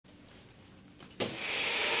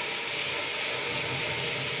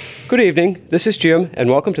Good evening, this is Jim, and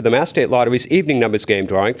welcome to the Mass State Lottery's evening numbers game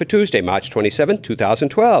drawing for Tuesday, March 27,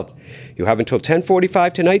 2012. You have until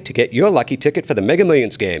 10:45 tonight to get your lucky ticket for the Mega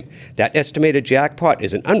Millions game. That estimated jackpot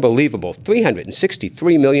is an unbelievable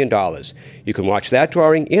 $363 million. You can watch that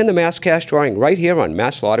drawing and the Mass Cash drawing right here on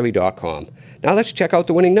masslottery.com. Now let's check out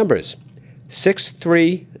the winning numbers.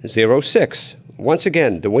 6306. Once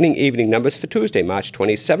again, the winning evening numbers for Tuesday, March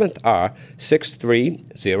 27th are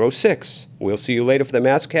 6306. We'll see you later for the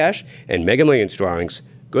Mass Cash and Mega Millions drawings.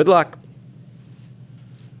 Good luck.